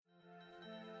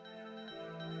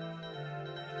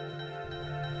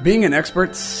Being an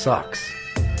expert sucks.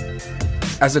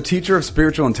 As a teacher of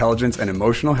spiritual intelligence and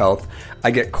emotional health, I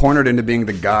get cornered into being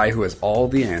the guy who has all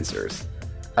the answers.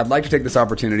 I'd like to take this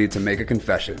opportunity to make a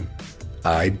confession.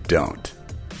 I don't.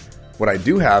 What I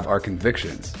do have are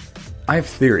convictions. I have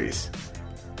theories.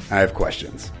 I have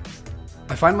questions.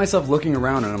 I find myself looking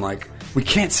around and I'm like, we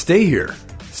can't stay here.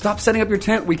 Stop setting up your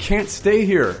tent. We can't stay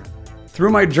here.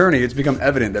 Through my journey, it's become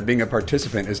evident that being a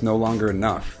participant is no longer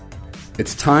enough.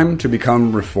 It's time to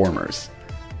become reformers.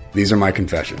 These are my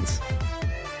confessions.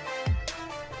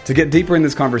 To get deeper in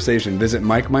this conversation, visit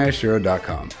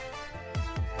MikeMiyashiro.com.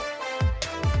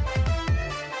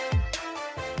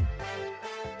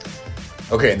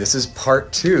 Okay, this is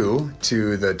part 2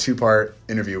 to the 2-part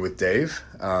interview with Dave.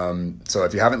 So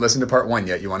if you haven't listened to part 1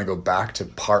 yet, you want to go back to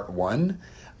part 1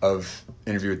 of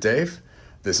interview with Dave.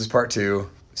 This is part 2.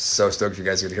 So stoked you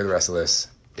guys get to hear the rest of this.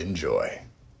 Enjoy.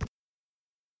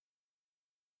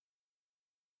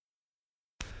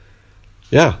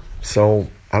 Yeah, so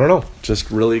I don't know,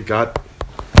 just really got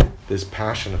this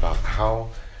passion about how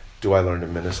do I learn to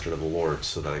minister to the Lord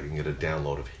so that I can get a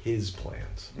download of His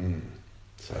plans.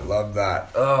 So I love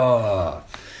that.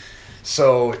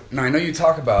 So now I know you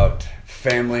talk about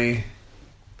family,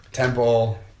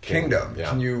 temple, kingdom. Yeah.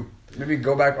 Can you maybe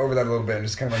go back over that a little bit and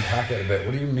just kind of unpack it a bit?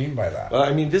 What do you mean by that?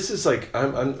 I mean, this is like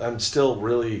I'm still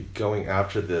really going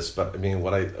after this, but I mean,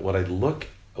 what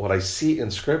I see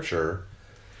in Scripture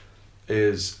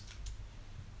is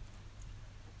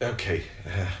okay.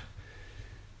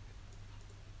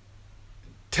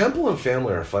 Temple and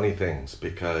family are funny things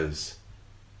because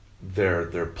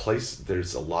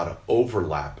there's a lot of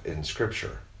overlap in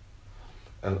Scripture,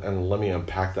 and let me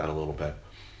unpack that a little bit.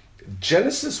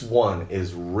 Genesis 1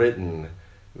 is written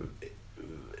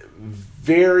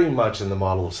very much in the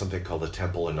model of something called the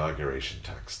temple inauguration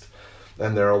text,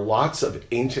 and there are lots of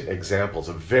ancient examples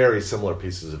of very similar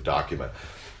pieces of document.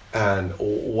 And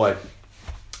what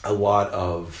a lot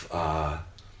of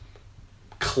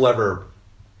clever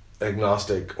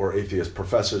agnostic or atheist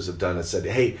professors have done is said,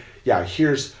 hey, yeah,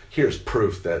 here's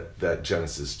proof that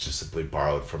Genesis just simply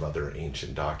borrowed from other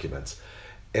ancient documents.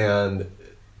 And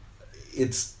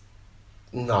it's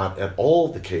not at all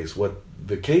the case. What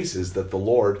the case is that the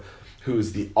Lord, who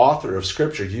is the author of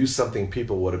Scripture, used something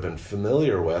people would have been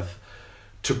familiar with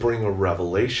to bring a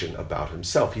revelation about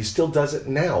Himself. He still does it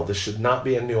now. This should not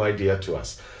be a new idea to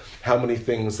us. How many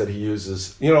things that He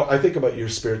uses. I think about your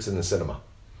spirits in the cinema.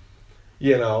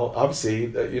 Obviously,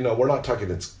 we're not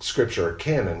talking in Scripture or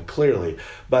canon, clearly,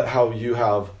 but how you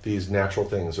have these natural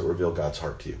things that reveal God's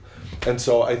heart to you. And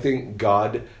so I think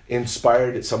God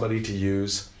inspired somebody to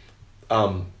use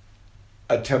a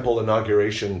temple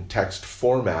inauguration text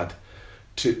format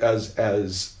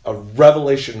as a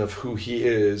revelation of who He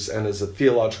is and as a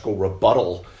theological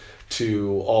rebuttal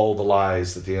to all the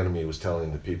lies that the enemy was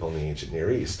telling the people in the ancient Near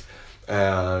East.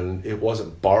 And it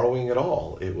wasn't borrowing at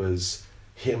all. It was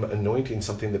Him anointing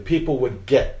something that people would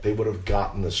get. They would have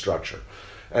gotten the structure.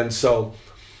 And so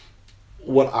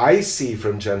what I see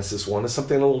from Genesis 1 is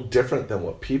something a little different than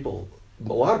what a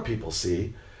lot of people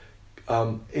see,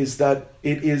 is that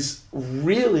it is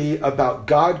really about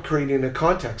God creating a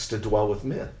context to dwell with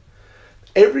men.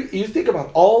 You think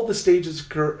about all the stages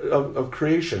of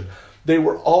creation, they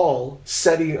were all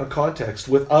setting a context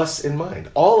with us in mind.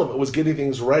 All of it was getting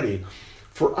things ready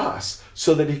for us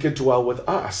so that He could dwell with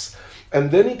us.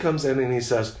 And then He comes in and He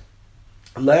says,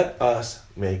 let us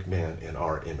make man in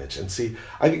our image. And see,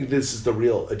 I think this is the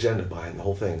real agenda behind the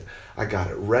whole thing. I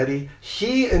got it ready.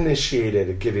 He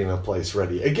initiated getting a place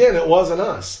ready. Again, it wasn't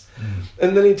us.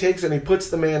 And then He takes and He puts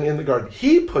the man in the garden.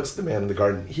 He puts the man in the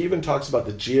garden. He even talks about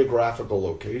the geographical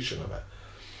location of it.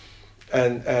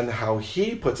 And how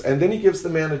He puts, and then He gives the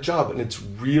man a job. And it's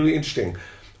really interesting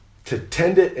to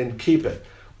tend it and keep it.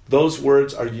 Those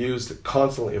words are used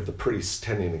constantly of the priests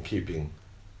tending and keeping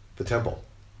the temple.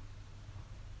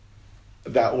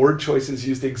 That word choice is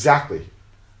used exactly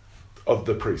of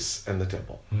the priests and the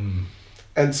temple.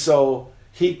 And so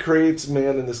He creates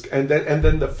man in this, and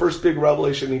then the first big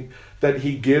revelation that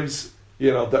He gives,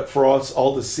 that for us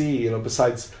all to see,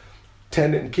 besides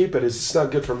tend it and keep it, is it's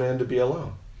not good for man to be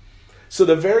alone. So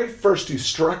the very first 2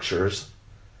 structures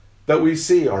that we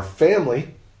see are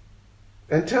family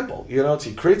and temple.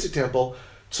 He creates a temple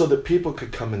so that people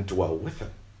could come and dwell with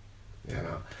Him.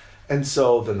 And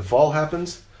so then the fall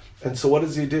happens. And so what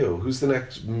does He do? Who's the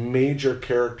next major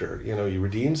character? He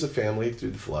redeems a family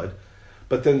through the flood.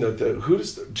 But then who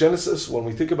does Genesis, when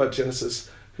we think about Genesis,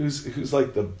 who's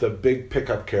like the big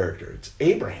pickup character? It's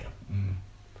Abraham.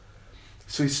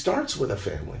 So He starts with a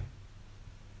family.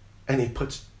 And He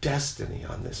puts destiny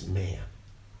on this man.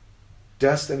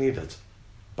 Destiny that's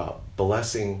about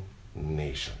blessing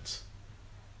nations.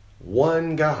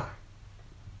 One guy.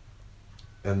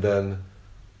 And then,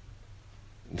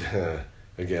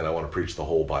 again, I want to preach the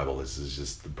whole Bible. This is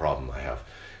just the problem I have.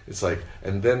 It's like,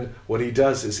 and then what he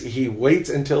does is he waits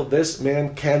until this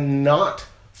man cannot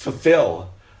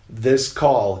fulfill this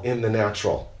call in the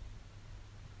natural.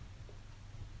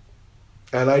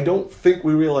 And I don't think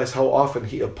we realize how often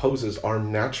he opposes our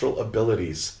natural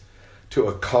abilities to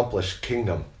accomplish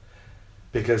kingdom,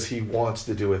 because he wants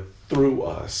to do it through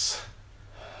us.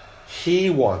 He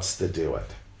wants to do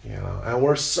it, you know, and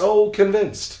we're so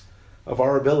convinced of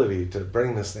our ability to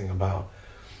bring this thing about.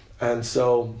 And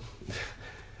so,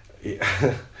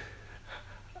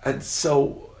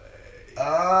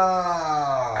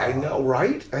 I know,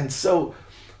 right? And so,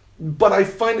 but I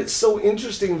find it so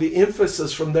interesting, the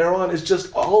emphasis from there on is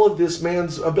just all of this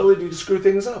man's ability to screw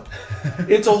things up.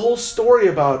 It's a whole story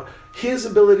about his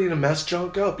ability to mess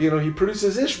junk up. You know, he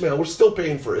produces Ishmael. We're still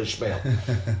paying for Ishmael.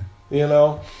 You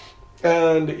know?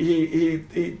 And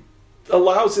he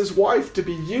allows his wife to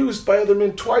be used by other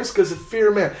men twice because of fear,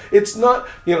 man. It's not,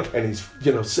 you know, and he's,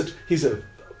 you know,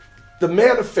 the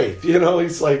man of faith, you know,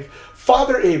 he's like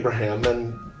Father Abraham,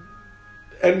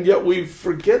 and yet we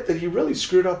forget that he really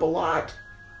screwed up a lot.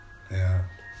 Yeah.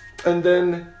 And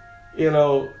then, you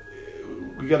know,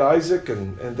 we get Isaac,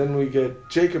 and then we get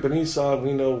Jacob and Esau, and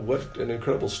we know what an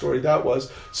incredible story that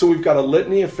was. So we've got a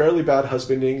litany of fairly bad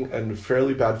husbanding and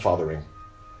fairly bad fathering.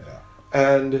 Yeah.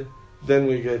 And then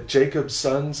we get Jacob's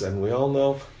sons, and we all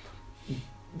know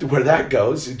where that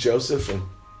goes, Joseph.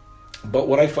 But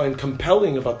what I find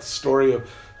compelling about the story of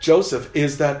Joseph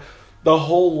is that the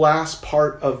whole last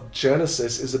part of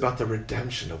Genesis is about the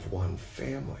redemption of one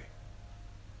family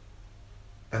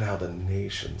and how the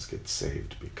nations get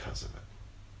saved because of it.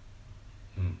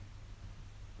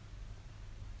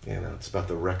 You know, it's about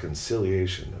the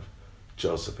reconciliation of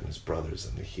Joseph and his brothers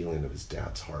and the healing of his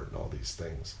dad's heart and all these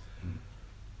things.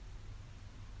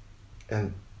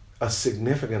 And a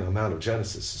significant amount of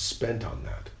Genesis is spent on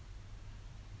that.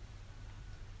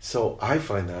 So I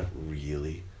find that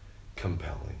really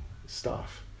compelling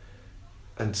stuff.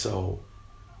 And so,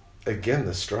 again,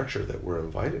 the structure that we're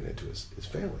invited into is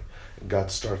family. And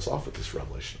God starts off with this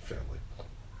revelation of family.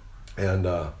 And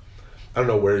I don't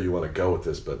know where you want to go with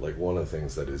this, but like one of the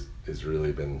things that is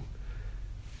really been,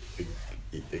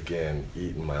 again,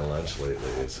 eating my lunch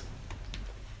lately is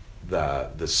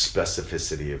the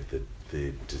specificity of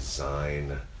the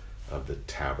design of the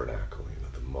tabernacle, you know,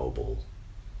 the mobile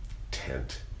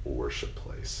tent worship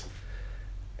place.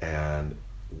 And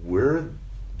we're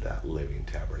that living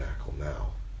tabernacle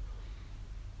now.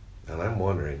 And I'm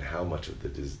wondering how much of the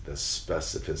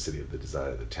specificity of the design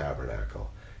of the tabernacle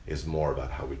is more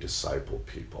about how we disciple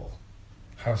people.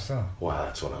 How so? Well,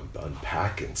 that's what I'm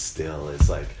unpacking still. It's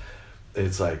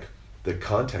like the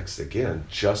context, again,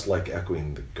 just like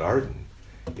echoing the garden,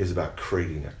 is about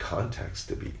creating a context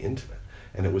to be intimate.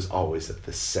 And it was always at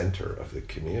the center of the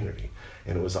community.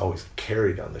 And it was always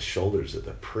carried on the shoulders of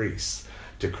the priests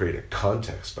to create a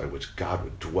context by which God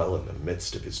would dwell in the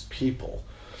midst of his people.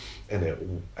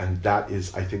 And that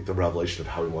is, I think, the revelation of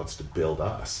how he wants to build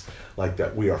us. Like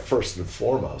that we are first and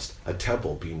foremost a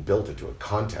temple being built into a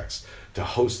context to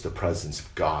host the presence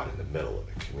of God in the middle of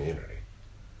the community.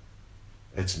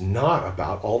 It's not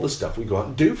about all the stuff we go out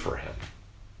and do for him.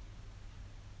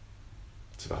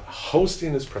 It's about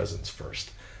hosting his presence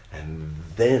first and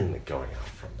then going out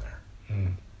from there.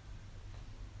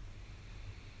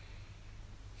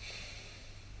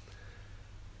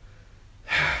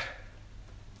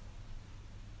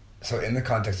 So in the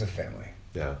context of family,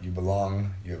 yeah, you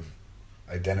belong, you have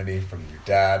identity from your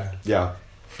dad. Yeah.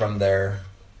 From there,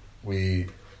 we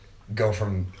go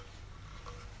from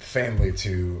family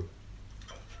to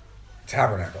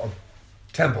tabernacle,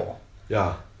 temple.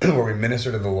 Yeah. Where we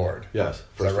minister to the Lord. Yes.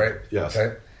 Is that right? Yes.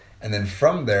 Okay. And then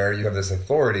from there, you have this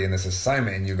authority and this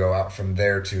assignment, and you go out from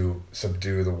there to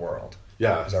subdue the world.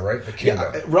 Yeah. Is that right? The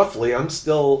kingdom. Yeah, roughly. I'm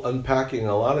still unpacking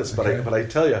a lot of this, Okay. but I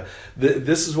tell you,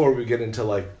 this is where we get into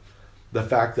like the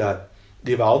fact that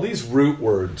you have all these root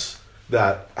words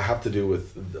that have to do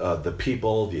with the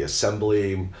people, the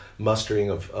assembly,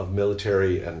 mustering of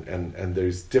military, and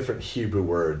there's different Hebrew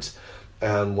words.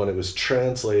 And when it was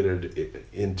translated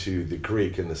into the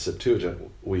Greek in the Septuagint,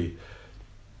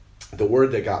 the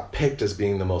word that got picked as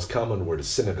being the most common word is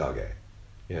synagogue,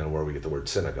 where we get the word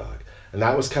synagogue. And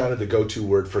that was kind of the go-to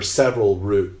word for several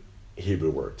root Hebrew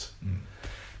words.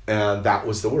 And that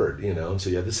was the word, and so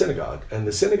you had the synagogue. And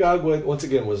the synagogue, once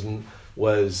again,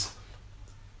 was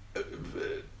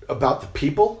about the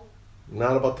people,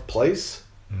 not about the place.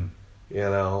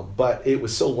 But it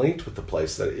was so linked with the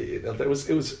place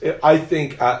that I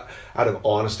think out of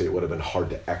honesty, it would have been hard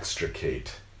to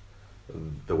extricate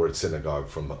the word synagogue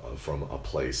from a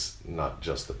place, not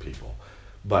just the people.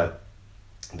 But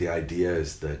the idea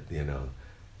is that,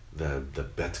 the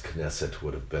Bet Knesset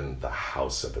would have been the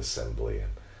house of assembly,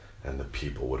 and the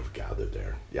people would have gathered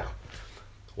there. Yeah.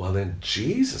 Well, then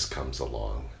Jesus comes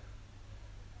along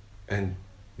and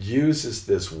uses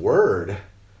this word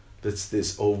that's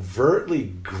this overtly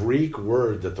Greek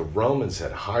word that the Romans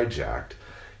had hijacked.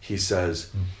 He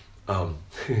says,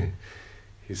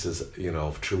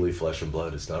 truly flesh and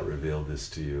blood has not revealed this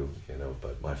to you,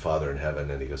 but my Father in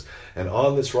heaven. And he goes, and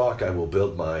on this rock I will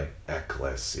build my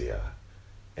ecclesia.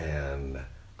 And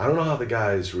I don't know how the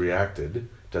guys reacted.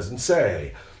 Doesn't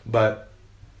say. But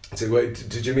I said, wait,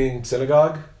 did you mean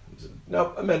synagogue?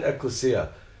 No, I meant ecclesia.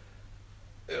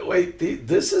 Wait,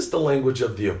 this is the language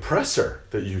of the oppressor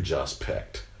that you just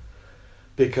picked.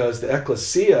 Because the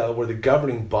ecclesia were the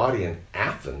governing body in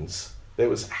Athens. That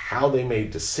was how they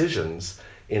made decisions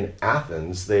in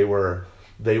Athens. They were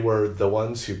the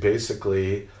ones who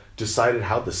basically decided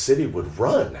how the city would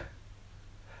run.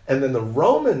 And then the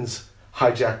Romans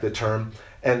hijacked the term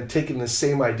and taking the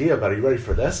same idea about, are you ready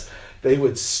for this? They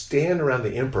would stand around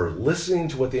the emperor, listening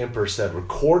to what the emperor said,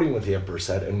 recording what the emperor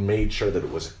said, and made sure that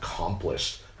it was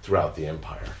accomplished throughout the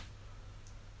empire.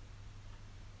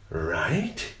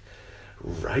 Right?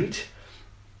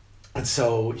 And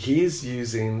so he's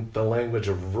using the language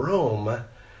of Rome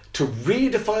to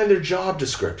redefine their job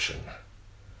description.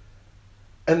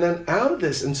 And then out of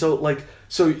this,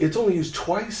 so it's only used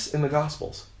twice in the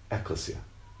Gospels, ecclesia.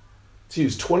 It's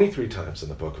used 23 times in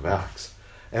the book of Acts.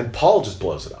 And Paul just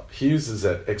blows it up. He uses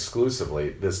it exclusively,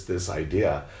 this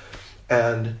idea.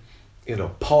 And,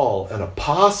 Paul, an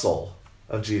apostle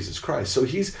of Jesus Christ. So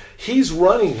he's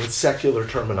running with secular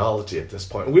terminology at this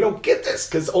point. And we don't get this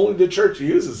because only the church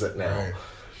uses it now.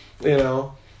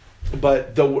 Right.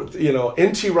 But,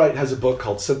 N.T. Wright has a book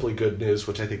called Simply Good News,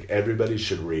 which I think everybody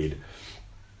should read.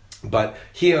 But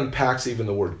he unpacks even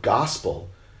the word gospel.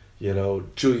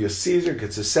 Julius Caesar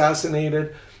gets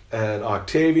assassinated, and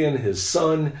Octavian, his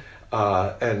son,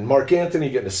 and Mark Antony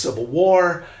get in a civil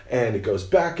war, and it goes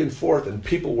back and forth, and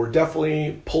people were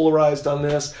definitely polarized on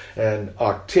this, and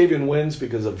Octavian wins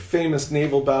because of a famous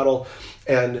naval battle,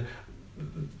 and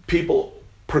people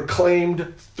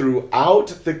proclaimed throughout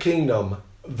the kingdom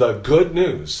the good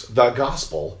news, the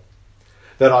gospel,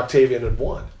 that Octavian had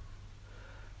won.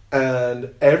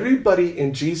 And everybody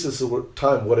in Jesus'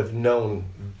 time would have known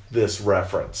this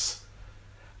reference.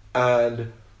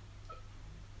 And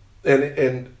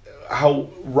how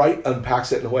Wright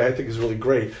unpacks it in a way I think is really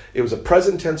great. It was a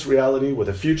present tense reality with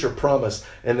a future promise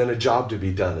and then a job to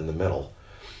be done in the middle.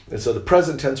 And so the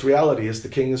present tense reality is the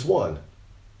king is won.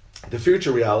 The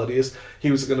future reality is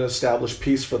he was going to establish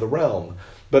peace for the realm.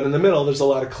 But in the middle, there's a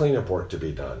lot of cleanup work to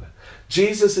be done.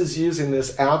 Jesus is using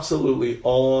this absolutely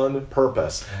on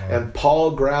purpose. And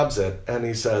Paul grabs it and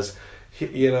he says,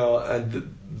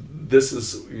 and this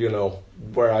is,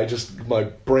 where my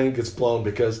brain gets blown,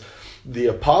 because the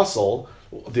apostolos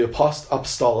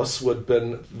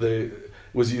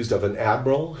was used of an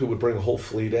admiral who would bring a whole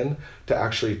fleet in to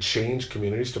actually change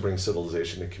communities, to bring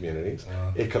civilization to communities.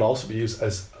 It could also be used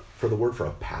for the word for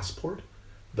a passport.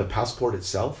 The passport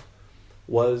itself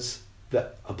was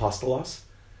the apostolos,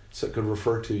 so it could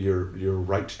refer to your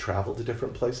right to travel to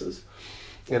different places.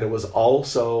 And it was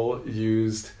also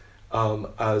used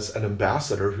as an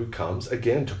ambassador who comes,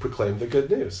 again, to proclaim the good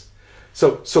news.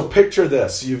 So picture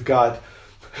this. You've got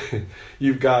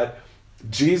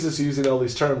Jesus using all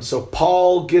these terms. So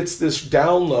Paul gets this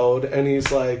download and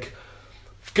he's like,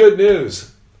 good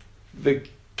news. The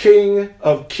King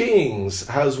of Kings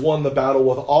has won the battle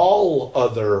with all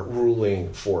other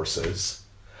ruling forces.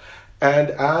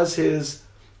 And as his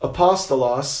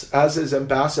apostolos, as his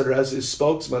ambassador, as his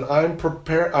spokesman, I'm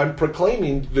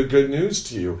proclaiming the good news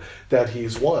to you that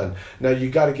he's won. Now you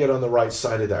got to get on the right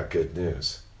side of that good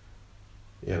news.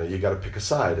 You got to pick a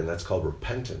side, and that's called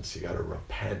repentance. You got to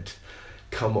repent,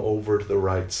 come over to the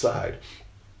right side.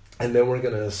 And then we're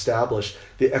going to establish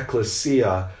the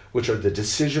ecclesia, which are the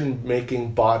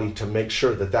decision-making body to make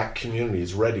sure that that community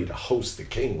is ready to host the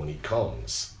king when he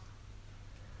comes.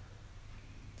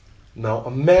 Now,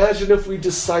 imagine if we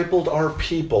discipled our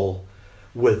people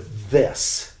with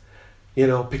this,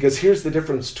 because here's the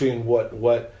difference between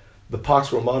what the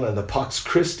Pax Romana and the Pax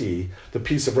Christi, the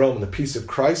peace of Rome and the peace of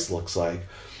Christ looks like,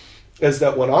 is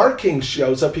that when our king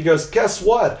shows up, he goes, guess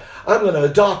what? I'm going to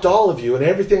adopt all of you and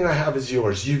everything I have is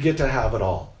yours. You get to have it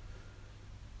all.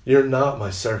 You're not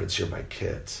my servants, you're my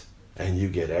kids, and you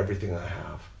get everything I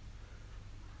have.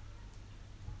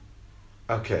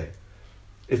 Okay.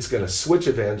 It's going to switch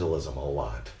evangelism a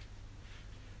lot.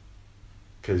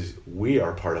 Because we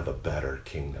are part of a better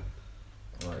kingdom.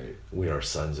 Right. We are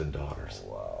sons and daughters.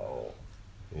 Wow.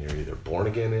 And you're either born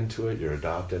again into it, you're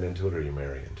adopted into it, or you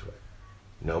marry into it.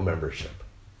 No membership.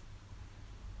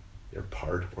 You're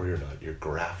part or you're not. You're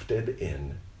grafted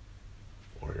in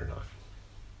or you're not.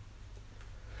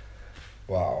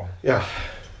 Wow. Yeah.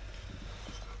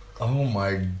 Oh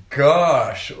my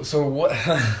gosh. So what?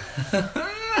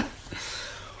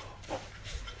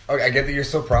 Okay, I get that you're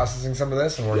still processing some of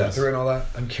this and working through it and all that.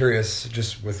 I'm curious,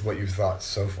 just with what you've thought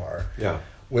so far. Yeah.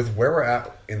 With where we're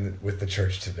at with the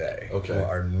church today. Okay. What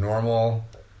our normal,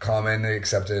 commonly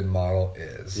accepted model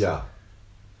is. Yeah.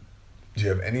 Do you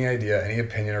have any idea, any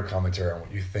opinion or commentary on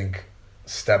what you think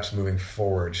steps moving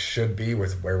forward should be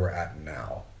with where we're at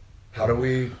now? How do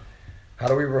we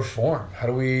reform? How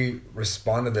do we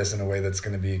respond to this in a way that's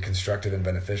going to be constructive and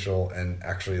beneficial and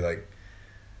actually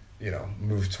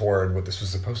move toward what this was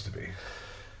supposed to be?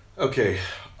 Okay.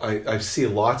 I see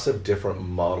lots of different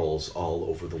models all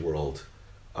over the world.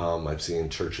 I've seen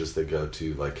churches that go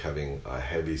to like having a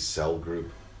heavy cell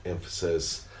group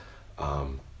emphasis.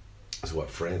 Is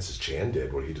what Francis Chan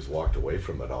did, where he just walked away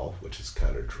from it all, which is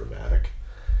kind of dramatic.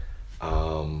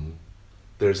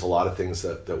 There's a lot of things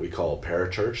that we call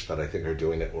parachurch that I think are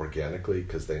doing it organically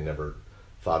because they never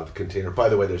thought of the container. By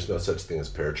the way, there's no such thing as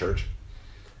parachurch.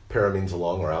 Para means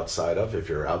along or outside of. If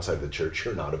you're outside of the church,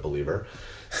 you're not a believer.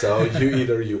 So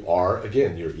you're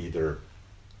either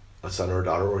a son or a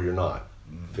daughter or you're not.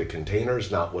 The container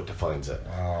is not what defines it.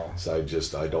 Wow. So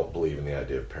I don't believe in the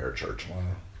idea of parachurch. Wow.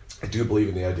 I do believe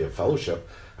in the idea of fellowship,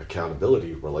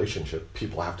 accountability, relationship.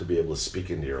 People have to be able to speak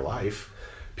into your life.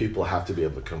 People have to be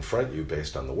able to confront you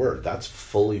based on the word. That's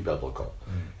fully biblical.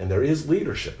 And there is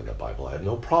leadership in the Bible. I have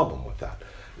no problem with that.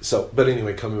 So, but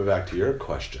anyway, coming back to your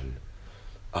question,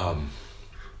 I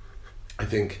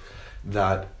think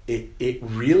that it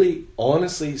really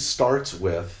honestly starts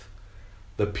with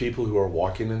the people who are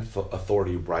walking in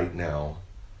authority right now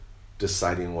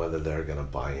deciding whether they're going to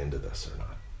buy into this or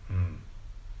not.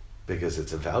 Because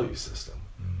it's a value system.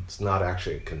 It's not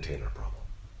actually a container problem.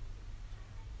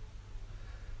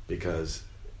 Because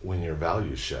when your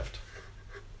values shift,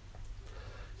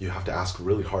 you have to ask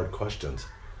really hard questions.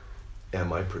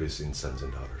 Am I producing sons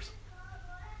and daughters?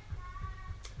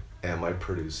 Am I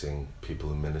producing people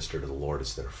who minister to the Lord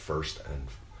as their first and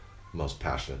most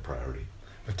passionate priority?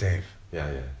 But Dave,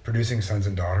 Yeah. producing sons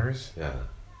and daughters Yeah.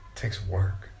 takes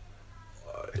work.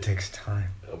 It takes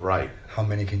time. Right. How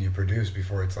many can you produce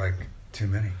before it's like too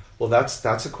many? Well, that's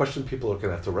a question people are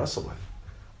going to have to wrestle with.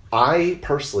 I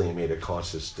personally made a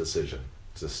conscious decision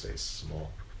to stay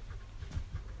small.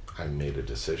 I made a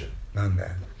decision. None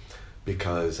then.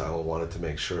 Because I wanted to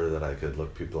make sure that I could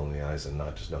look people in the eyes and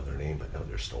not just know their name, but know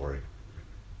their story.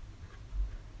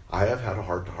 I have had a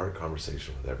heart-to-heart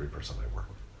conversation with every person I work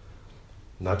with.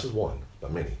 Not just one,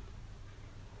 but many.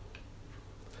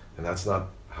 And that's not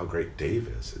how great Dave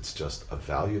is. It's just a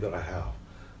value that I have,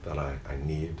 that I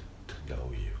need to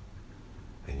know you.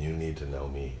 And you need to know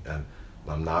me. And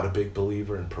I'm not a big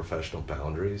believer in professional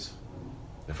boundaries.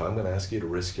 If I'm going to ask you to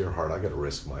risk your heart, I got to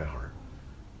risk my heart.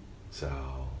 So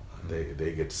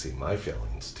they get to see my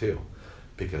feelings too,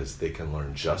 because they can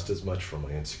learn just as much from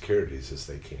my insecurities as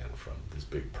they can from this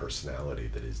big personality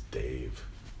that is Dave.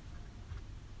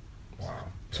 Wow.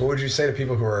 So what would you say to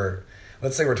people who are,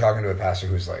 let's say we're talking to a pastor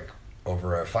who's like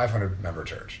over a 500 member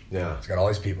church. Yeah. He's got all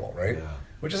these people, right? Yeah.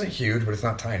 Which isn't huge, but it's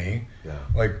not tiny. Yeah.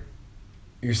 Like,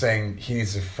 you're saying he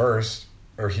needs to first,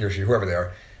 or he or she, whoever they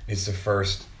are, needs to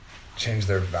first change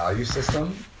their value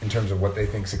system in terms of what they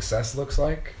think success looks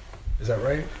like. Is that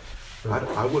right?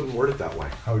 I wouldn't word it that way.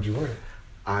 How would you word it?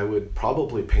 I would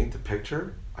probably paint the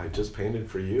picture I just painted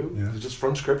for you, just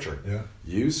from Scripture. Yeah.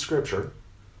 Use Scripture,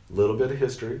 a little bit of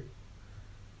history,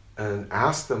 and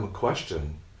ask them a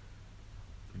question.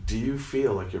 Do you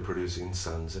feel like you're producing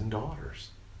sons and daughters?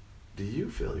 Do you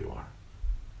feel you are?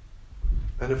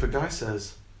 And if a guy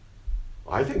says,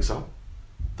 I think so,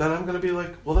 then I'm going to be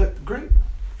like, well, that's great,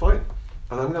 fine.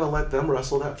 And I'm going to let them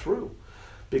wrestle that through.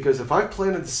 Because if I've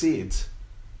planted the seeds,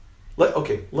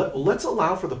 let's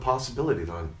allow for the possibility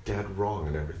that I'm dead wrong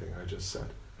in everything I just said.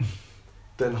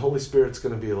 Then Holy Spirit's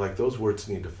going to be like, those words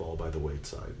need to fall by the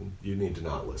wayside. And you need to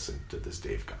not listen to this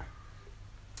Dave guy.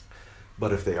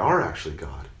 But if they are actually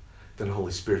God, then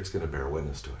Holy Spirit's going to bear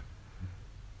witness to it.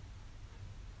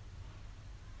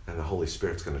 And the Holy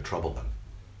Spirit's going to trouble them.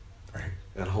 Right.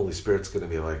 And Holy Spirit's going to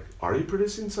be like, are you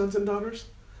producing sons and daughters?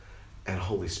 And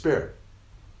Holy Spirit,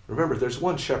 remember, there's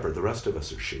one shepherd, the rest of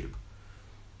us are sheep.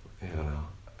 You know,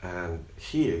 and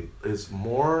he is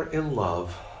more in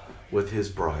love with his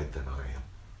bride than I am.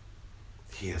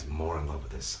 he is more in love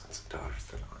with his sons and daughters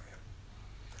than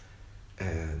I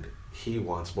am. And he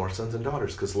wants more sons and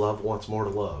daughters because love wants more to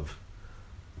love.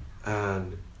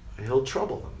 And he'll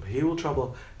trouble them. He will trouble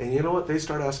them. And you know what? They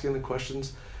start asking the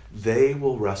questions. They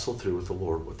will wrestle through with the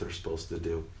Lord what they're supposed to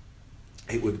do.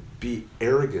 It would be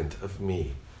arrogant of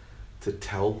me to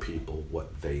tell people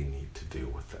what they need to do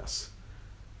with this.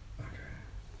 Okay.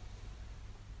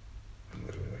 I'm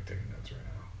literally like taking notes right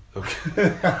now. Okay.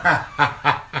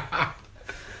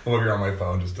 I'm over here on my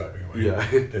phone just typing away. Yeah.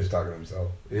 He's talking to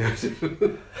himself. Yeah.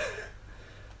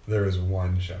 There is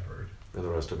one shepherd. And the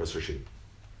rest of us are sheep.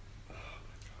 Oh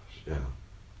my gosh.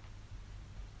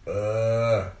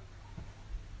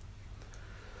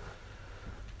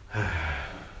 Yeah.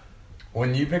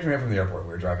 When you picked me up from the airport, we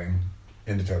were driving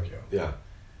into Tokyo. Yeah.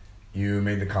 You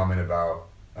made the comment about,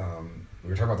 we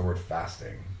were talking about the word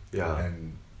fasting. Yeah.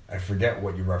 And I forget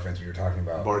what you referenced when you were talking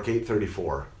about. Mark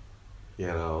 8:34. You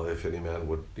know, if any man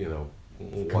would,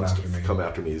 wants to come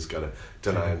after me, he's got to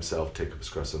deny himself, take up his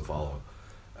cross and follow.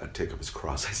 Take up his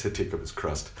cross. I said take up his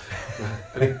crust.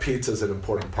 I think pizza is an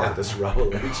important part of this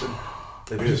revelation.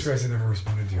 I just realized I never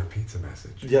responded to your pizza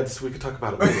message. Yeah, we could talk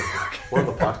about it later. We're on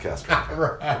the podcast.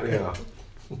 Right? Yeah.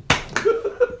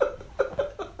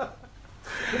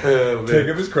 Take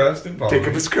up his crust and follow. Take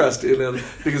up his crust,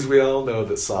 because we all know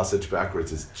that sausage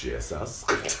backwards is Jesus.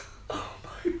 Oh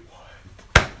my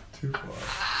God. Too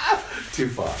far. Too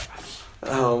far.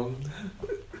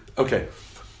 Okay.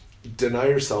 Deny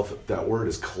yourself, that word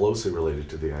is closely related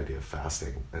to the idea of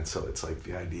fasting. And so it's like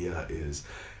the idea is,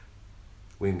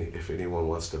 if anyone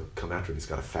wants to come after him, he's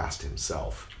got to fast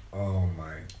himself. Oh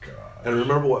my God. And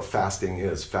remember what fasting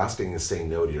is. Fasting is saying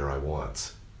no to your I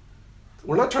wants.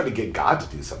 We're not trying to get God to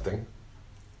do something.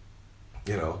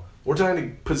 We're trying to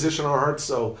position our hearts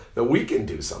so that we can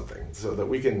do something, so that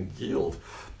we can yield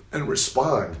and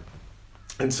respond.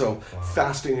 And so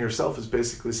fasting yourself is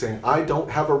basically saying, I don't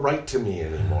have a right to me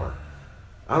anymore.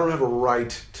 I don't have a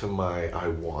right to my I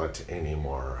want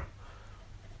anymore.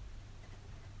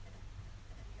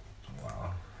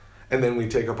 Wow. And then we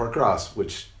take up our cross,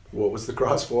 which, what was the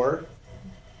cross for?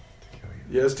 To kill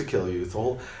you. Yes, to kill you. It's the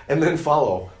whole, and then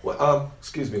follow. Well,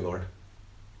 excuse me, Lord.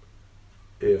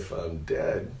 If I'm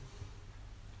dead,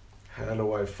 how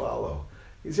do I follow?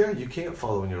 He says, you can't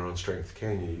follow in your own strength,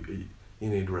 can you? You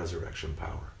need resurrection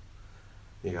power.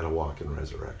 You got to walk in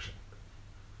resurrection.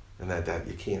 And that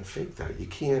you can't fake that. You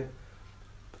can't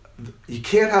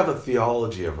have a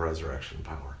theology of resurrection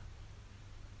power.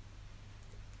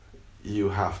 You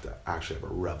have to actually have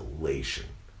a revelation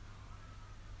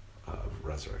of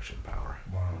resurrection power.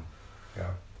 Wow.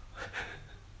 Yeah.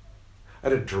 I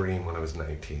had a dream when I was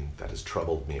 19 that has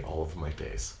troubled me all of my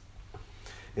days.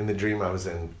 In the dream, I was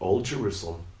in Old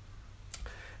Jerusalem,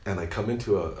 and I come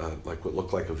into what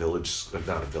looked like a village,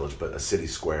 not a village, but a city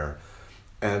square,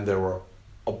 and there were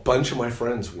a bunch of my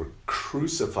friends were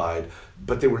crucified,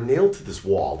 but they were nailed to this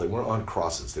wall. They weren't on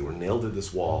crosses. They were nailed to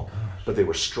this wall, but they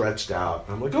were stretched out.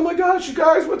 And I'm like, oh my gosh, you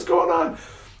guys, what's going on?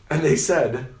 And they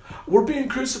said, we're being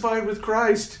crucified with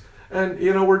Christ, and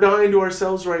we're dying to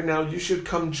ourselves right now. You should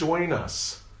come join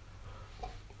us.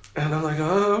 And I'm like,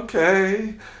 oh,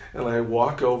 okay. And I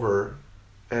walk over,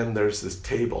 and there's this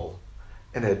table,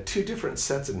 and it had two different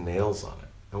sets of nails on it.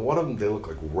 And one of them, they look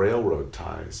like railroad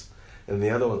ties. And the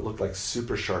other one looked like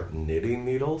super sharp knitting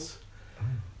needles.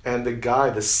 And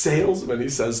the salesman, he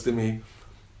says to me,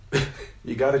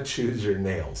 you got to choose your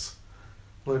nails.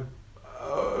 I'm like,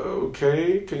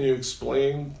 okay, can you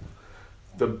explain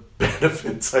the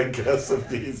benefits, I guess, of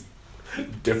these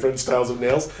different styles of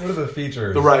nails? What are the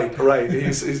features? Right.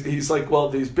 He's like, well,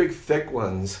 these big thick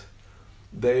ones,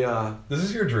 they This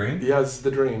is your dream? Yeah, it's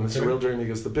the dream. It's Okay. a real dream. He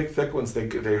goes, the big thick ones, they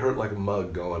hurt like a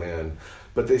mug going in,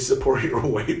 but they support your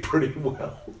weight pretty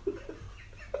well.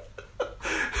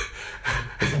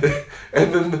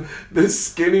 And then the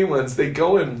skinny ones, they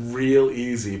go in real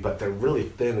easy, but they're really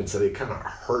thin, and so they kind of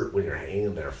hurt when you're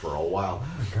hanging there for a while.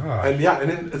 Oh my God. And yeah,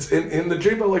 and it's in the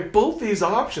dream, I'm like, both these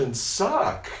options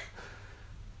suck.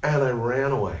 And I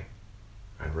ran away.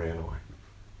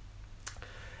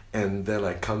 And then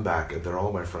I come back, and they're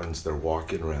all my friends. They're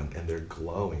walking around, and they're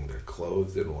glowing. They're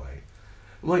clothed in white.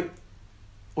 I'm like,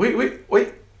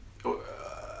 wait.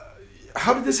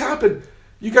 How did this happen?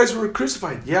 You guys were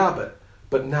crucified. Yeah,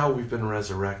 but now we've been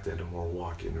resurrected, and we're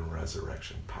walking in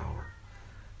resurrection power.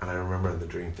 And I remember in the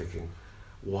dream thinking,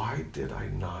 why did I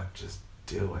not just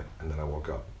do it? And then I woke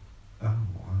up. Oh,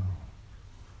 wow.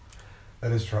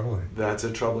 That is troubling. That's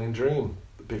a troubling dream,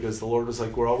 because the Lord was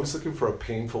like, we're always looking for a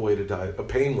painful way to die, a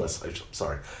painless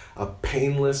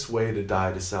way to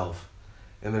die to self.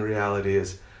 And the reality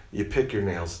is, you pick your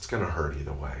nails, it's going to hurt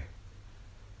either way.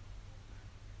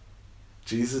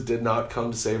 Jesus did not come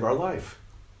to save our life.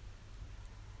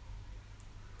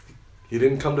 He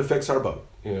didn't come to fix our boat,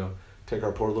 take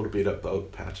our poor little beat up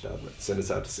boat, patch it up, and send us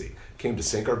out to sea. He came to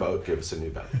sink our boat, give us a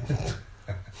new boat.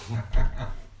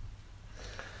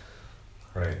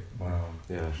 Right. Wow.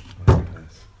 Yeah. My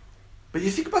goodness. But you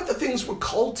think about the things we're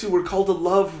called to. We're called to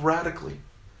love radically.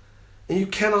 And you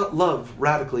cannot love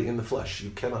radically in the flesh. You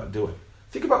cannot do it.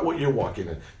 Think about what you're walking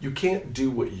in. You can't do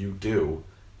what you do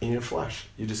in your flesh.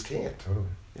 You just can't. Totally.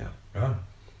 Yeah. Yeah.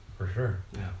 For sure.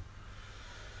 Yeah.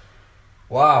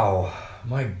 Wow.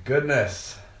 My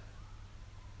goodness.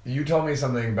 You told me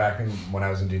something back when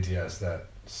I was in DTS that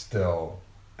still,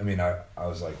 I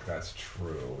was like, that's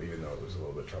true, even though it was a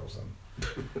little bit troublesome.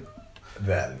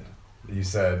 Then you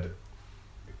said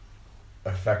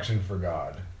affection for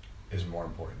God is more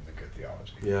important than good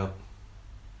theology. Yeah.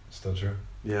 Still true?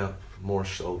 Yeah. More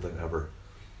so than ever.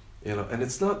 And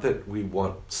it's not that we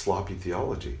want sloppy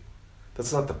theology.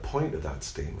 That's not the point of that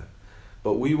statement.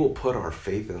 But we will put our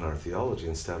faith in our theology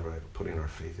instead of putting our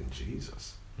faith in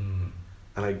Jesus. Mm.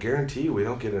 And I guarantee you we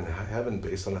don't get into heaven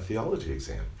based on a theology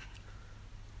exam.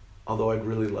 Although I'd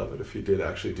really love it if you did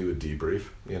actually do a debrief,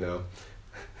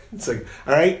 It's like,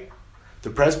 all right, the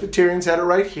Presbyterians had it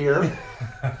right here.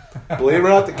 Believe it or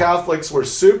not, the Catholics were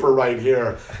super right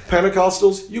here.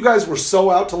 Pentecostals, you guys were so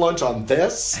out to lunch on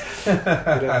this.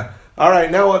 All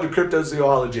right, now on to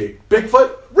cryptozoology.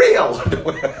 Bigfoot, real.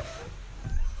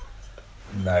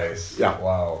 Nice. Yeah.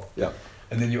 Wow. Yeah.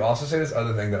 And then you also say this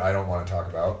other thing that I don't want to talk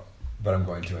about, but I'm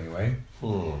going to anyway.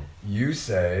 You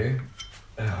say,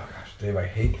 oh gosh, Dave, I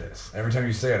hate this. Every time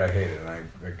you say it, I hate it, and I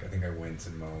think I wince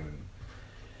and moan. And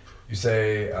you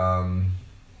say,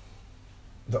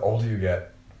 the older you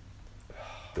get,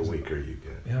 the weaker you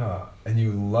get. Yeah, and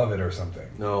you love it or something.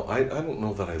 No, I don't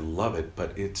know that I love it,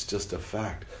 but it's just a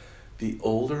fact. The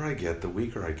older I get, the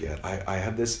weaker I get. I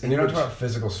have this. And you're not talking about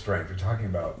physical strength. You're talking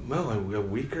about. Well,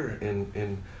 I'm weaker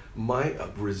in my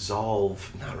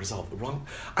resolve. Not resolve. Wrong.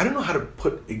 I don't know how to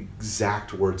put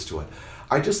exact words to it.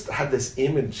 I just had this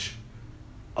image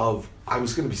of I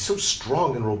was going to be so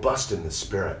strong and robust in the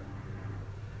spirit,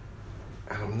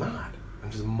 and I'm not.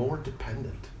 I'm just more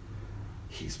dependent.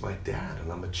 He's my dad,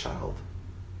 and I'm a child.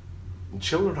 And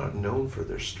children aren't known for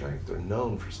their strength. They're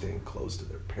known for staying close to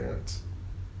their parents.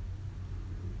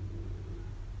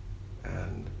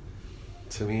 And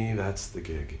to me, that's the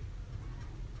gig.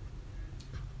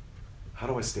 How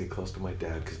do I stay close to my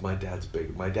dad? Because my dad's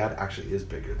big. My dad actually is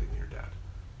bigger than your dad.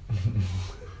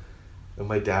 And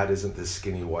my dad isn't this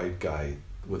skinny white guy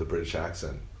with a British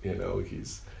accent.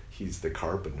 He's the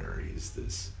carpenter. He's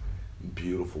this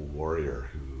beautiful warrior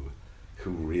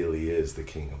who really is the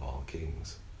king of all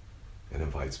kings, and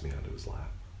invites me onto his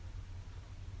lap,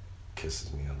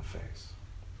 kisses me on the face.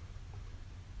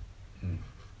 Mm.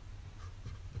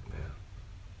 Yeah.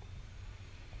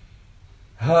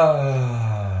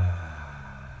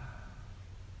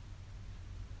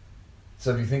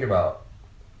 So if you think about,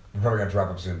 we're probably going to have to wrap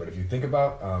up soon, but if you think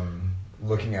about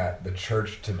looking at the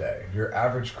church today, your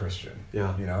average Christian,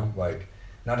 Yeah.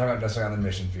 Not talking about necessarily on the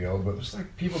mission field, but just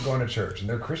like people going to church and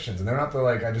they're Christians and they're not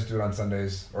I just do it on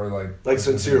Sundays or like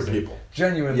sincere people.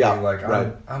 Genuinely, Yeah,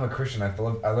 right. I'm a Christian. I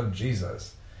love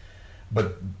Jesus,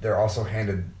 but they're also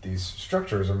handed these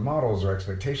structures or models or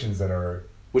expectations that are,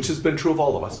 which has been true of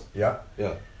all of us. Yeah.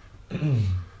 Yeah.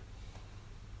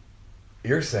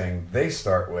 You're saying they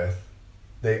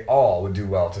all would do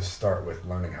well to start with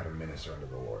learning how to minister unto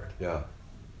the Lord. Yeah.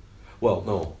 Well,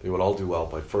 no, they would all do well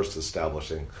by first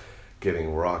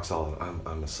getting rock solid.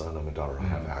 I'm a son, I'm a daughter, I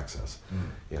have access.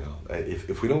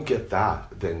 If we don't get that,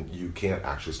 then you can't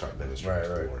actually start ministering to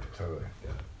the Lord. Totally.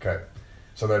 Yeah. Okay.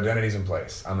 So the identity's in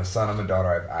place. I'm a son, I'm a daughter,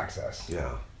 I have access.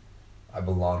 Yeah. I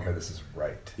belong here, this is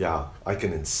right. Yeah, I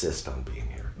can insist on being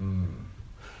here.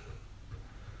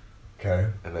 Okay.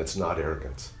 And that's not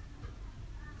arrogance.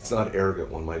 It's not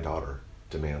arrogant when my daughter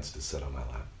demands to sit on my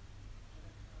lap.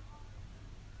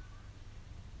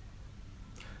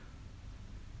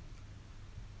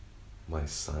 My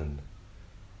son,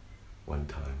 one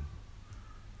time,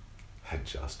 had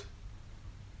just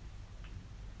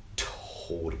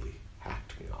totally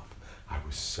hacked me off. I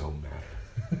was so mad.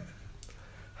 And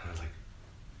I was like,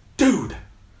 dude,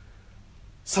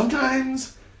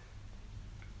 sometimes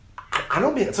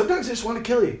sometimes I just want to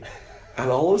kill you. And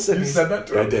all of a sudden you said that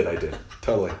to him? I did.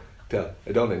 Totally. Yeah.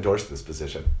 I don't endorse this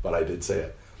position, but I did say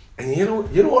it. And you know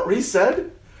what Reese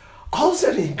said? All of a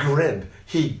sudden he grinned.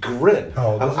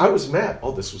 Oh, and I was mad.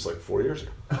 Oh, this was like 4 years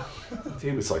ago.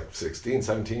 He was like 16,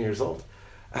 17 years old.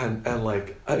 And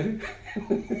and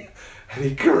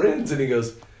he grins and he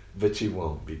goes, but you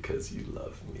won't because you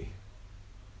love me.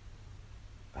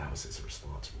 That was his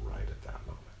response right at that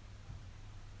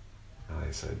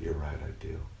I said, "You're right, I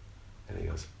do." And he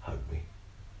goes, "Hug me."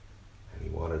 And he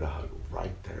wanted a hug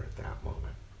right there at that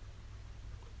moment.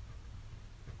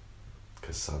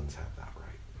 Because sons have that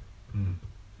right. Mm.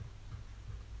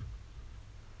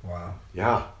 Wow.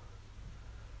 Yeah.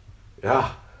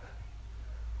 Yeah.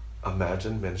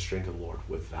 Imagine ministering to the Lord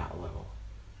with that level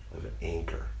of an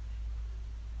anchor,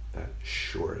 that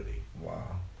surety.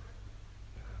 Wow.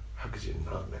 How could you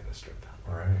not minister to that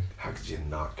Lord? Right. How could you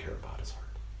not care about his heart?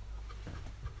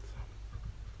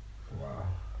 Wow.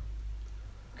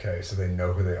 Okay, so they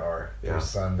know who they are. Yeah. Their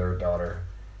son, their daughter.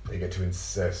 They get to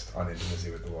insist on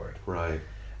intimacy with the Lord. Right.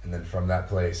 And then from that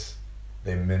place,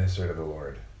 they minister to the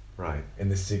Lord. Right. In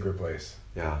the secret place.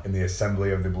 Yeah. In the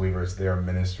assembly of the believers, they are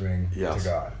ministering Yes. to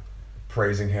God.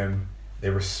 Praising him. They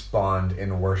respond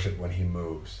in worship when he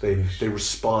moves. They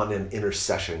respond in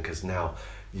intercession because now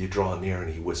you draw near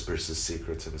and he whispers the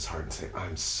secrets of his heart and say,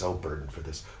 "I'm so burdened for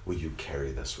this. Will you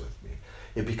carry this with me?"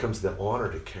 It becomes the honor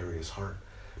to carry his heart,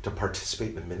 to participate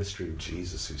in the ministry of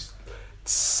Jesus, who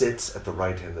sits at the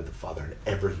right hand of the Father and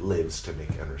ever lives to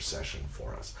make intercession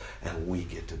for us. And we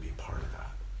get to be part of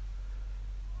that.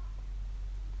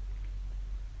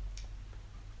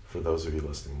 For those of you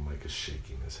listening, Mike is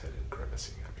shaking his head and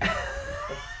grimacing at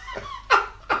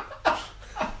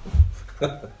me.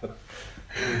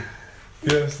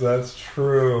 Yes, that's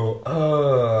true.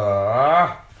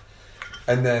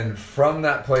 And then from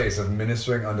that place of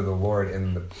ministering unto the Lord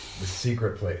in the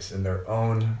secret place, in their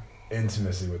own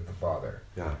intimacy with the Father,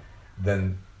 Yeah.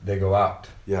 then they go out.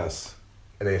 Yes.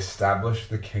 They establish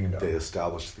the kingdom. They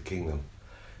establish the kingdom.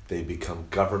 They become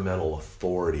governmental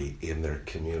authority in their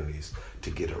communities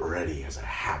to get it ready as a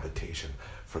habitation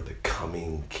for the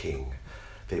coming king.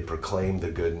 They proclaim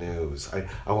the good news.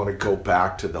 I want to go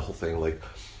back to the whole thing, like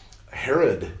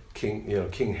Herod,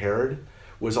 King Herod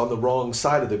was on the wrong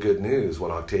side of the good news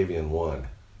when Octavian won.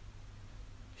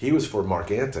 He was for Mark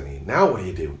Antony. Now what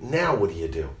do you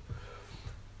do?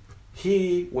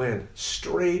 He went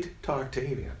straight to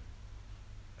Octavian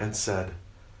and said,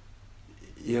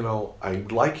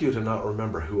 I'd like you to not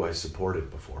remember who I supported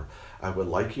before. I would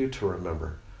like you to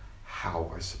remember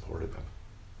how I supported them.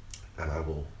 And I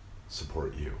will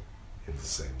support you in the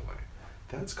same way.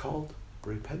 That's called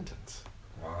repentance.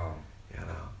 Wow.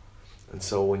 And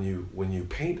so when you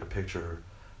paint a picture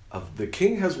of the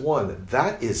king has won,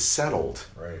 that is settled.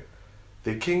 Right.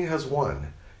 The king has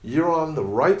won. You're on the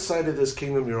right side of this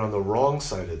kingdom, you're on the wrong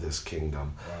side of this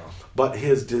kingdom. Wow. But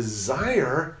his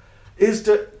desire is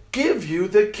to give you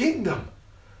the kingdom.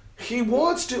 He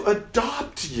wants to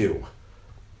adopt you.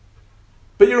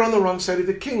 But you're on the wrong side of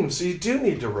the kingdom, so you do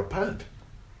need to repent.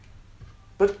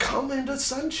 But come into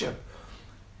sonship.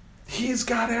 He's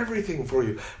got everything for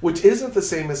you, which isn't the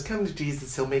same as come to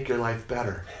Jesus, he'll make your life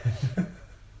better.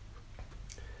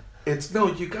 It's,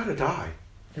 no, you gotta die.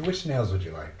 Which nails would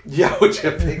you like? Yeah, would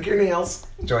you pick your nails?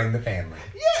 Join the family.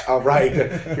 Yeah, all right.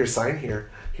 Here, sign here.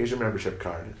 Here's your membership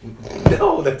card.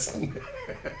 No, that's...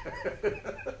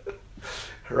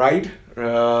 right?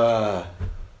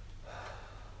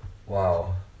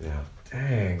 Wow. Yeah.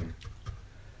 Dang.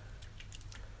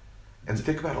 And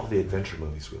think about all the adventure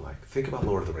movies we like. Think about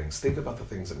Lord of the Rings. Think about the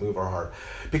things that move our heart.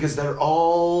 Because they're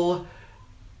all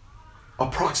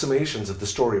approximations of the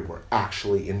story we're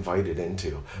actually invited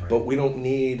into. Right. But we don't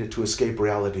need to escape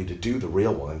reality to do the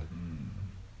real one.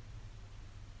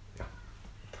 Yeah.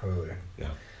 Totally. Yeah.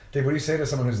 Dave, what do you say to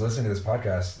someone who's listening to this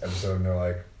podcast episode and they're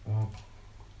like, well,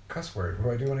 cuss word,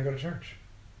 what do I do when I go to church?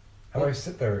 How do I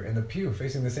sit there in the pew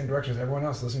facing the same direction as everyone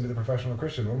else listening to the professional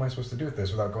Christian? What am I supposed to do with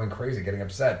this without going crazy, getting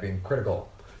upset, being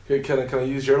critical? Okay, can I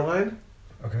use your line?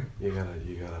 Okay. You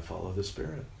gotta follow the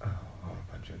Spirit. Oh, I'll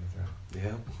punch in the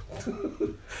Yeah.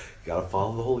 You gotta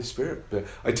follow the Holy Spirit. But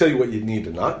I tell you what you need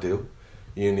to not do.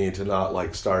 You need to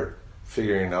not start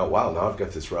figuring out, wow, now I've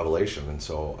got this revelation, and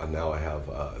now I have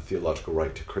a theological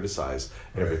right to criticize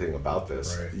everything about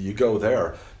this. Right. You go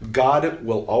there. God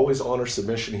will always honor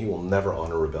submission. He will never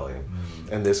honor rebellion.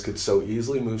 And this could so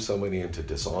easily move somebody into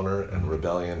dishonor and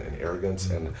rebellion and arrogance,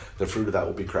 and the fruit of that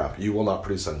will be crap. You will not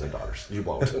produce sons and daughters. You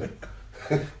won't.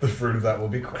 The fruit of that will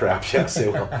be Crap, yes, they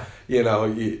will.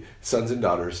 Sons and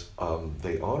daughters,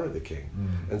 they honor the king.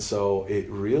 And so it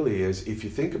really is, if you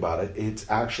think about it, it's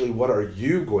actually what are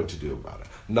you going to do about it?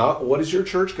 Not what is your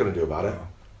church going to do about it?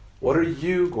 What are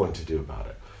you going to do about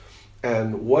it?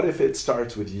 And what if it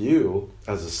starts with you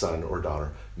as a son or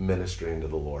daughter ministering to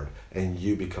the Lord, and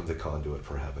you become the conduit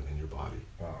for heaven in your body?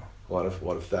 Wow. What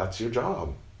if that's your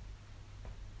job?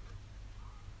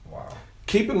 Wow.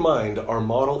 Keep in mind, our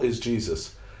model is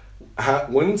Jesus.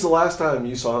 When's the last time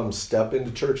you saw him step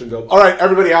into church and go, all right,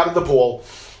 everybody out of the pool?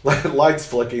 Lights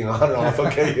flicking on and off.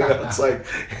 Okay, it's like,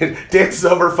 dance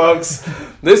over, folks.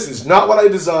 This is not what I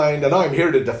designed, and I'm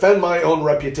here to defend my own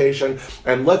reputation,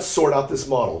 and let's sort out this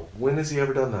model. When has he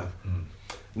ever done that?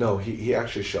 No, he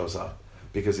actually shows up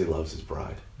because he loves his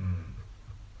bride.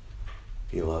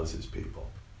 He loves his people.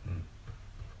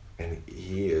 And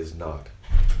he is not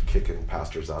kicking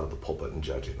pastors out of the pulpit and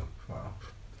judging them. Wow.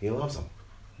 He loves them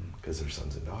because they're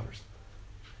sons and daughters.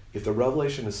 If the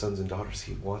revelation is sons and daughters,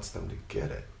 he wants them to get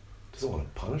it. He doesn't want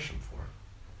to punish them for it.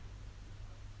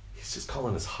 He's just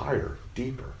calling us higher,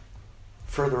 deeper,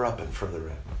 further up and further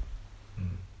in.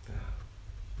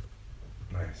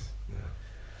 Nice. Yeah.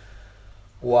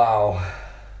 Wow.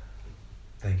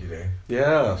 Thank you, Dave.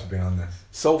 Yeah. Thanks for being on this.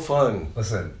 So fun.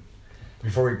 Listen,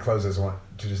 before we close this, I want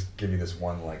to just give you this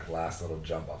one last little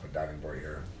jump off a diving board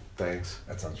here. Thanks.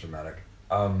 That sounds dramatic.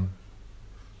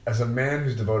 As a man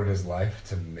who's devoted his life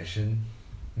to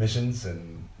missions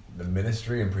and the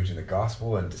ministry and preaching the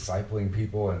gospel and discipling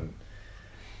people and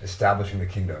establishing the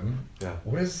kingdom,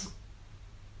 what is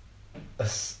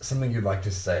something you'd like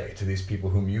to say to these people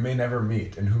whom you may never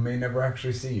meet and who may never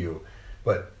actually see you,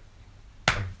 but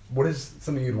what is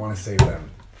something you'd want to say to them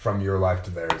from your life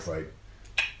to theirs?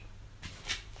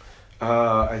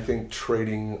 I think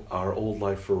trading our old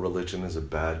life for religion is a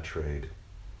bad trade.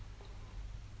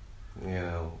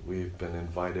 We've been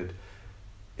invited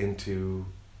into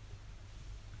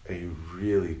a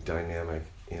really dynamic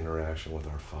interaction with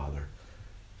our Father,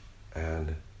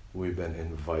 and we've been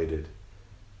invited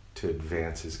to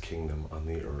advance his kingdom on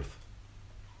the earth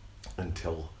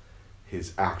until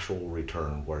his actual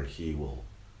return, where he will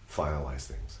finalize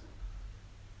things.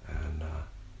 And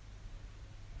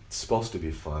it's supposed to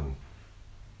be fun.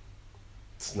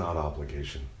 It's not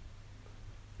obligation.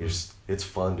 It's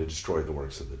fun to destroy the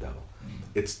works of the devil.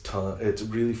 It's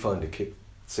really fun to kick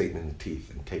Satan in the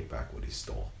teeth and take back what he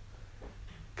stole,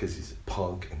 because he's a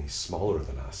punk and he's smaller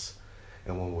than us.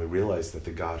 And when we realize that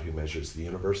the God who measures the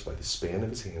universe by the span of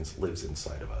his hands lives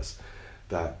inside of us,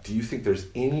 do you think there's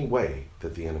any way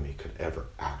that the enemy could ever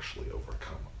actually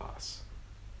overcome us?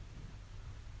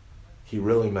 He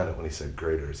really meant it when he said,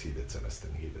 greater is he that's in us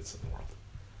than he that's in the world.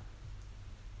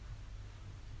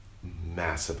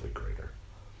 Massively greater.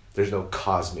 There's no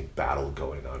cosmic battle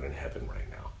going on in heaven right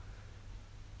now.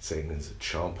 Satan is a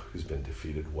chump who's been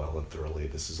defeated well and thoroughly.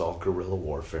 This is all guerrilla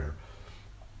warfare.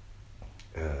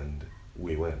 And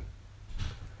we win.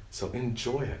 So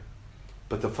enjoy it.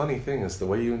 But the funny thing is, the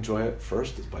way you enjoy it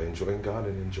first is by enjoying God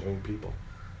and enjoying people.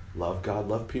 Love God,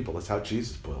 love people. That's how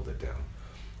Jesus boiled it down.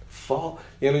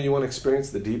 You want to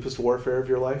experience the deepest warfare of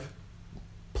your life?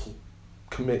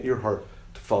 Commit your heart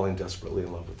to falling desperately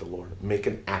in love with the Lord. Make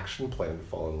an action plan to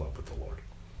fall in love with the Lord.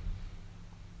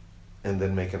 And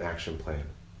then make an action plan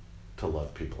to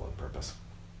love people on purpose.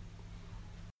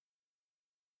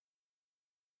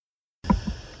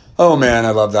 Oh man,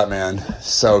 I love that, man.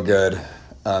 So good.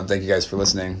 Thank you guys for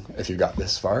listening if you got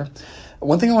this far.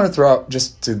 One thing I want to throw out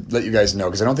just to let you guys know,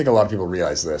 because I don't think a lot of people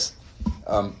realize this.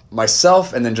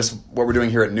 Myself and then just what we're doing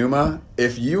here at Pneuma,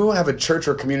 if you have a church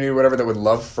or community or whatever that would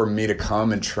love for me to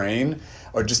come and train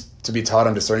or just to be taught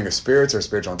on discerning of spirits or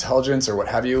spiritual intelligence or what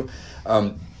have you,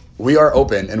 we are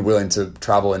open and willing to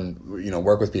travel and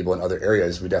work with people in other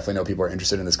areas. We definitely know people are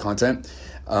interested in this content.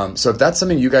 So if that's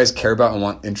something you guys care about and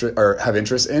want or have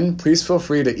interest in, please feel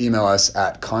free to email us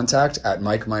at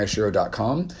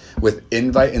contact@mikemayashiro.com with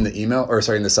invite in the email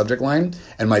in the subject line,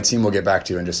 and my team will get back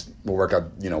to you and we'll work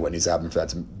out what needs to happen for that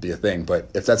to be a thing. But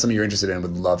if that's something you're interested in,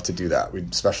 would love to do that.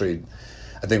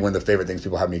 I think one of the favorite things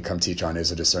people have me come teach on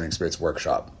is a discerning spirits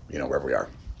workshop, wherever we are.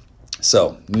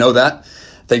 So know that.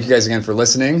 Thank you guys again for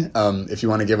listening. If you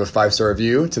want to give a 5-star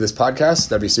review to this podcast,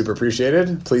 that'd be super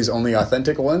appreciated. Please, only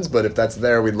authentic ones, but if that's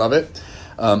there, we'd love it.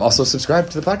 Also, subscribe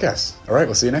to the podcast. All right,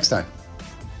 we'll see you next time.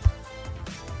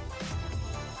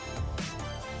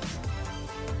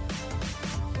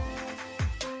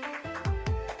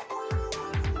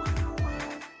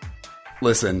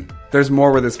 Listen, there's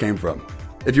more where this came from.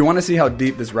 If you want to see how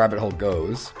deep this rabbit hole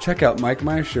goes, check out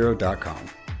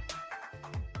MikeMayashiro.com.